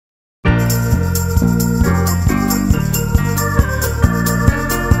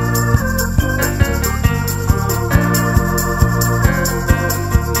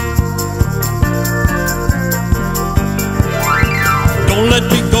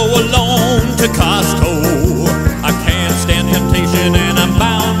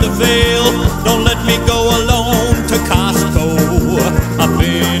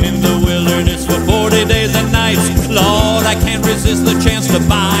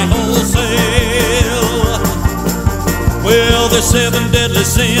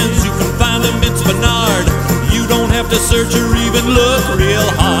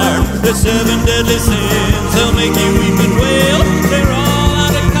There's 7 deadly sins, they'll make you weep and wail. They're all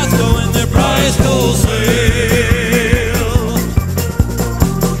out at Costco and their price goes sale.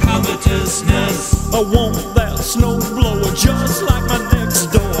 Covetousness, I want that snowblower just like my next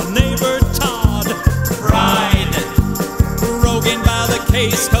door neighbor Todd. Pride, roguing by the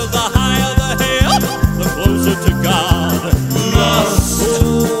case, 'cause the higher the hell, the closer to God. Lust,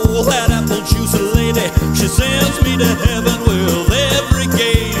 oh, that apple juice lady, she sends me to heaven with every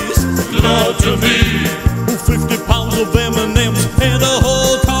gaze. Love to me, 50 pounds of M&M's and a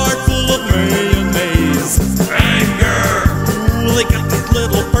whole cart full of mayonnaise. Anger, ooh, they got these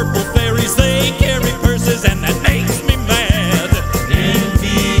little purple fairies, they carry purses and that makes me mad.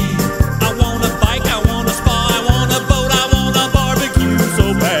 Envy, I want a bike, I want a spa, I want a boat, I want a barbecue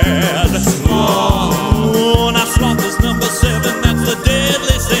so bad. Oh, now sloth is number 7, that's the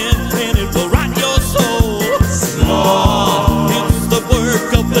deadly sin, and it will rot your soul. Sloth, it's the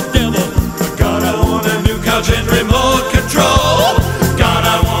work of the devil. God, I want a new couch and remote control. God,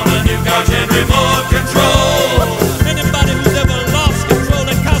 I want a new couch and remote control. Anybody who's ever lost control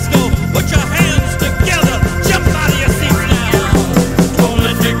at Costco, put your hands together, jump out of your seats now. Don't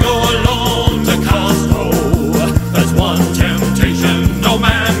let me go alone to Costco. There's one temptation no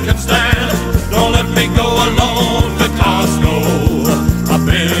man can stand. Don't let me go alone to Costco. I've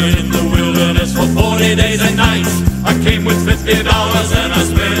been in the wilderness for 40 days and nights. I came with $50 and I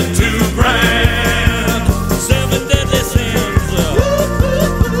spent $2,000. 7 deadly sins,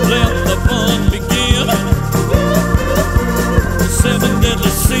 let the fun begin. 7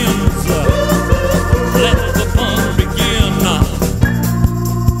 deadly sins, let the fun begin.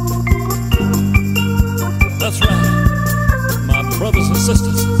 That's right, my brothers and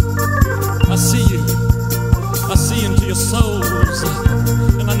sisters, I see you. I see into your souls,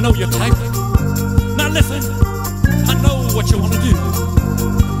 and I know you're typing. Now listen, I know what you want to do.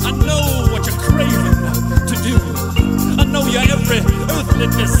 I know what you're craving to do. I know your every earthly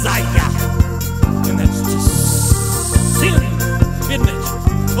desire, and that's just sin, isn't it?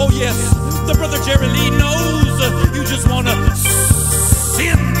 Oh yes, the brother Jerry Lee knows you just want to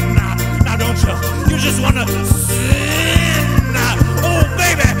sin. Now don't you? You just want to sin. Oh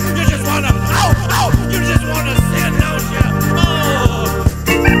baby, you just want to, you just want to sin, don't you? Oh.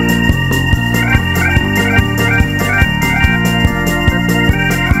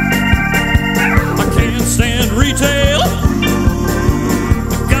 I can't stand retail,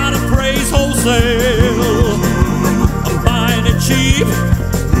 I gotta praise wholesale. I'm buying it cheap,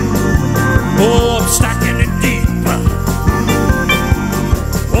 oh I'm stacking it deep.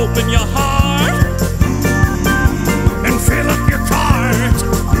 Open your heart and fill up your cart.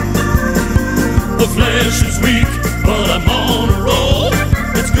 The flesh is weak, but I'm on a roll.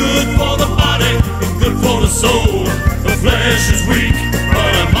 It's good for the body and good for the soul. The flesh is weak,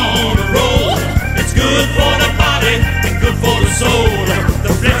 but I'm on a roll. It's good for the body and good for the soul.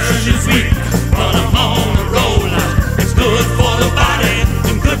 The flesh is weak, but I'm on a roll. It's good for the body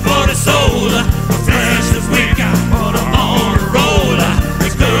and good for the soul. The flesh is weak, but I'm on a roll.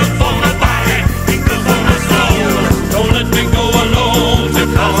 It's good for my body and good for my soul. Don't let me go alone to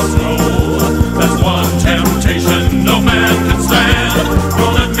Costco.